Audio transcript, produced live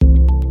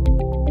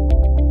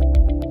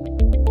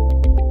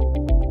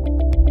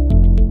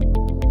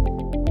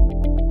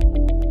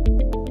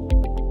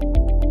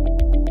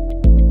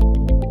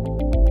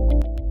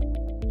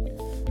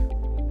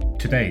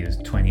Today is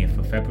 20th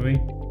of February.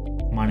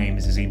 My name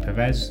is Azim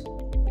Pervez,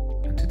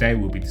 and today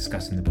we'll be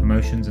discussing the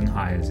promotions and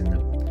hires in the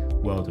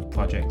world of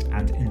project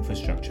and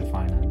infrastructure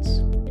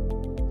finance.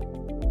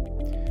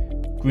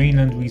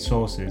 Greenland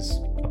Resources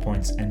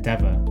appoints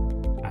Endeavour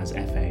as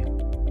FA.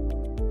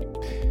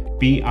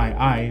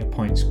 BII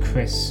appoints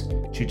Chris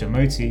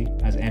Chutamoti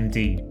as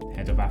MD,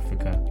 Head of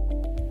Africa.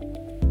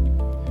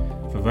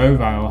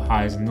 Ferrovial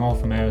hires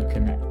North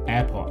American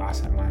Airport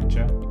Asset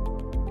Manager.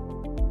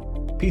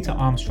 Peter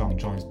Armstrong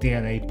joins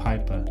DLA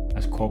Piper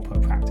as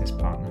Corporate Practice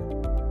Partner.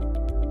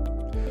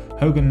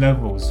 Hogan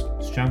Lovells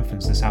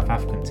strengthens the South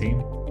African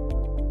team.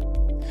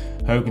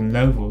 Hogan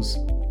Lovells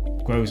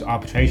grows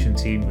arbitration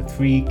team with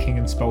 3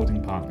 King &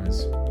 Spalding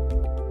partners.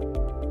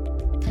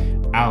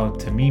 Al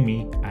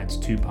Tamimi adds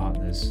 2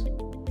 partners.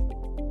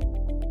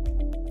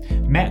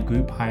 Met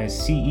Group hires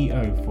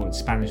CEO for its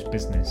Spanish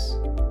business.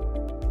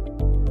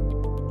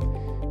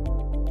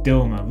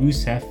 Dilma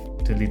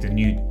Rousseff to lead a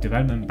new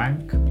development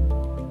bank.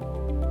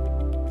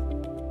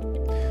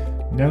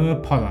 Noah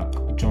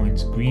Pollock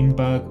joins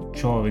Greenberg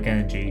Traurig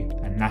Energy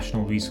and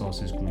National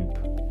Resources Group.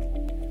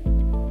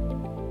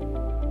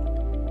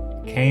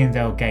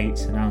 K&L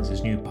Gates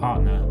announces new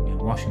partner in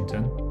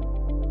Washington.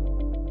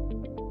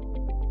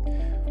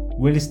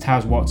 Willis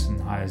Towers Watson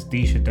hires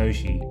Disha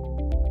Doshi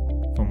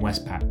from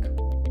Westpac.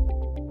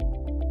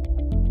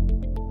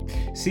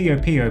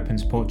 COP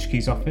opens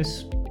Portuguese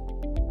office.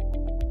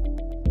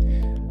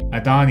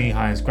 Adani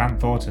hires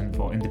Grant Thornton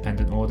for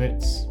independent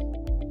audits.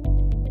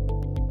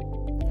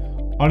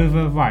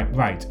 Oliver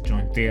Wright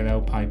joins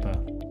DLA Piper.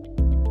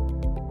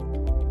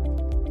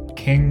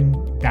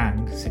 King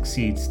Dang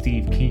succeeds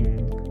Steve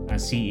King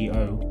as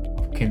CEO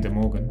of Kinder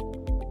Morgan.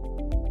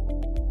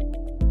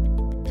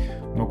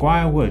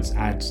 Maguire Woods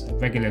adds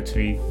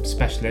regulatory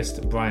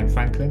specialist Brian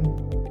Franklin.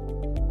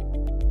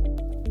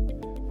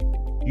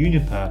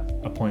 Uniper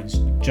appoints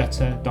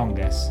Jutta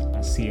Donges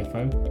as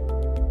CFO.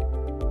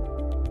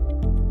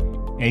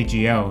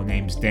 AGL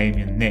names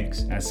Damien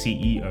Nix as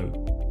CEO.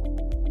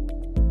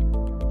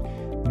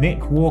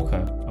 Nick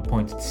Walker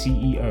appointed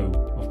CEO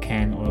of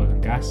Cairn Oil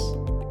and Gas.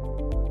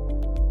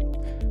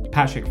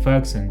 Patrick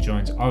Ferguson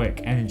joins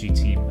Oric Energy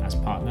team as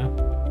partner.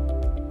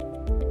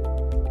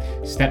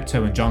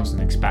 Steptoe and Johnson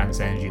expands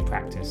energy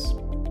practice.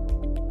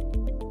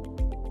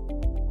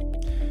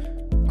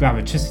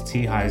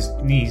 Gravitricity hires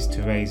Nees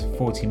to raise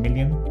 40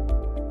 million.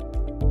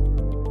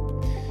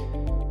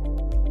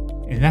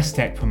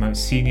 Investec promotes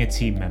senior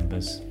team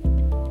members.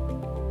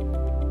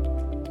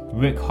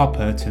 Rick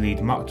Hopper to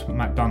lead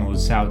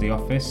McDonald's Saudi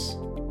office.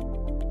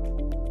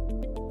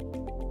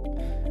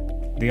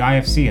 The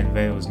IFC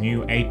unveils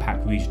new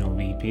APAC regional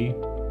VP.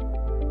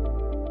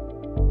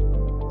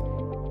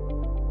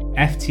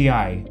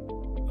 FTI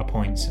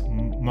appoints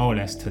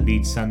Moles to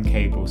lead Sun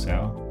Cable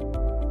sale.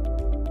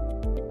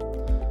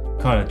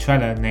 Carla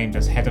Trella named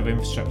as Head of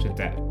Infrastructure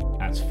Debt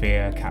at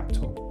Sphere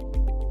Capital.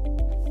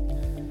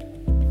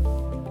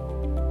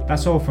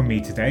 That's all from me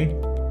today.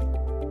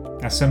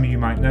 As some of you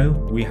might know,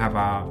 we have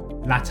our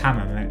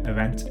LATAM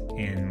event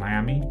in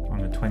Miami on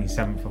the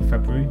 27th of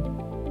February.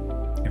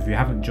 If you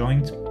haven't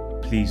joined,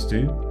 please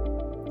do.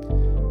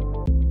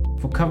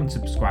 For current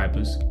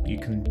subscribers, you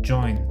can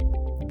join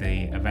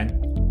the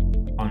event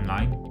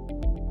online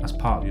as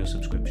part of your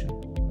subscription.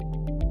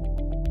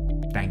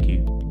 Thank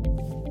you.